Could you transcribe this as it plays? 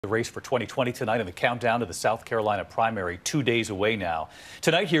The race for 2020 tonight and the countdown to the South Carolina primary 2 days away now.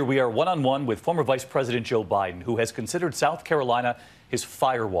 Tonight here we are one-on-one with former Vice President Joe Biden, who has considered South Carolina his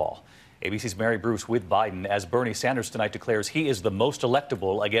firewall. ABC's Mary Bruce with Biden as Bernie Sanders tonight declares he is the most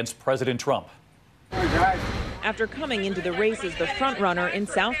electable against President Trump. After coming into the race as the frontrunner in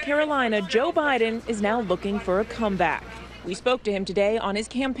South Carolina, Joe Biden is now looking for a comeback. We spoke to him today on his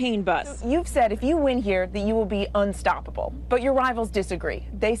campaign bus. You've said if you win here that you will be unstoppable, but your rivals disagree.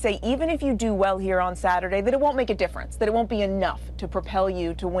 They say even if you do well here on Saturday, that it won't make a difference, that it won't be enough to propel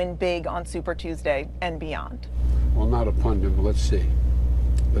you to win big on Super Tuesday and beyond. Well, not a pundit, but let's see.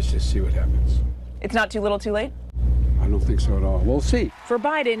 Let's just see what happens. It's not too little too late? I don't think so at all. We'll see. For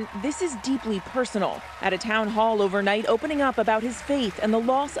Biden, this is deeply personal. At a town hall overnight, opening up about his faith and the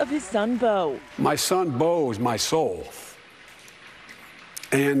loss of his son, Beau. My son, Beau, is my soul.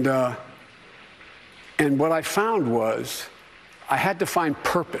 And what I found was I had to find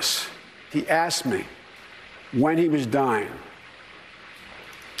purpose. He asked me when he was dying,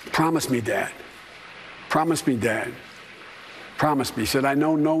 promise me, Dad. Promise me, Dad. Promise me. He said, I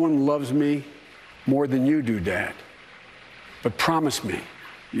know no one loves me more than you do, Dad. But promise me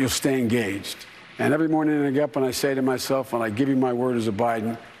you'll stay engaged. And every morning I get up and I say to myself, and I give you my word as a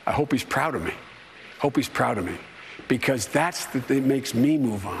Biden, I hope he's proud of me. Hope he's proud of me. Because that's the thing that makes me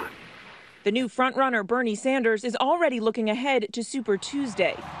move on. The new frontrunner, Bernie Sanders, is already looking ahead to Super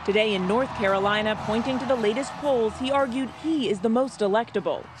Tuesday. Today in North Carolina, pointing to the latest polls, he argued he is the most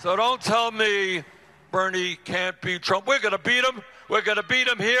electable. So don't tell me Bernie can't beat Trump. We're going to beat him. We're going to beat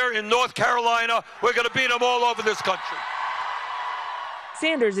him here in North Carolina. We're going to beat him all over this country.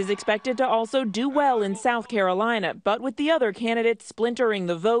 Sanders is expected to also do well in South Carolina, but with the other candidates splintering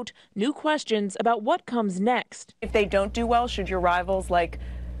the vote, new questions about what comes next. If they don't do well, should your rivals like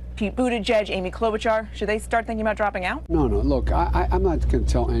Pete Buttigieg, Amy Klobuchar, should they start thinking about dropping out? No. Look, I'm not going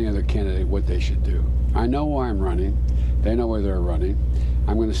to tell any other candidate what they should do. I know why I'm running. They know where they're running.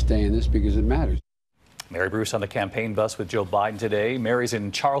 I'm going to stay in this because it matters. Mary Bruce on the campaign bus with Joe Biden today. Mary's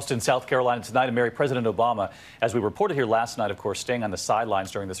in Charleston, South Carolina tonight. And Mary, President Obama, as we reported here last night, of course, staying on the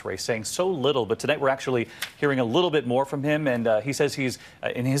sidelines during this race, saying so little. But tonight we're actually hearing a little bit more from him. And he says he's,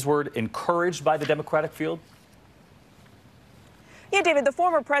 in his word, encouraged by the Democratic field. Yeah, David, the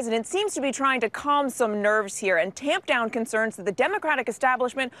former president seems to be trying to calm some nerves here and tamp down concerns that the Democratic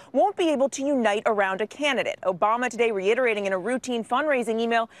establishment won't be able to unite around a candidate. Obama today reiterating in a routine fundraising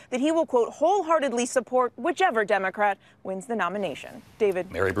email that he will, quote, wholeheartedly support whichever Democrat wins the nomination.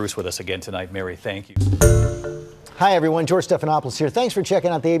 David. Mary Bruce with us again tonight. Mary, thank you. Hi, everyone. George Stephanopoulos here. Thanks for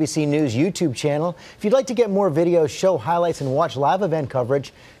checking out the ABC News YouTube channel. If you'd like to get more videos, show highlights, and watch live event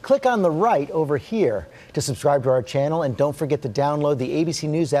coverage, click on the right over here to subscribe to our channel. And don't forget to download the ABC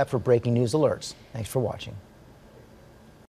News app for breaking news alerts. Thanks for watching.